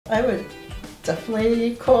I would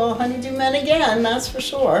definitely call Honeydew Men again, that's for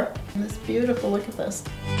sure. It's beautiful, look at this.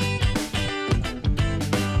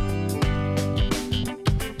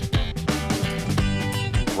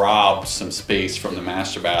 Robbed some space from the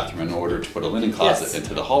master bathroom in order to put a linen closet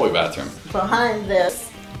into the hallway bathroom. Behind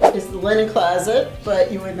this is the linen closet,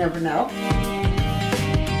 but you would never know.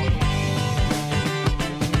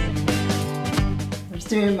 I was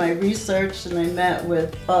doing my research and I met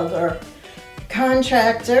with other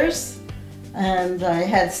contractors, and I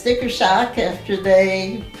had sticker shock after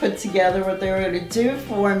they put together what they were going to do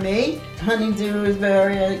for me. Honeydew is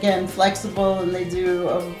very, again, flexible, and they do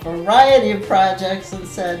a variety of projects, and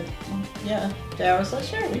said, well, yeah, Darryl said,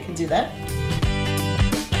 sure, we can do that.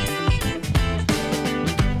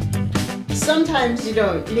 Sometimes you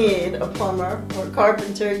don't need a plumber or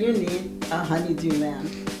carpenter, you need a Honeydew Man.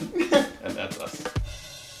 And that's us.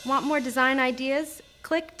 Want more design ideas?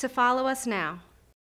 Click to follow us now.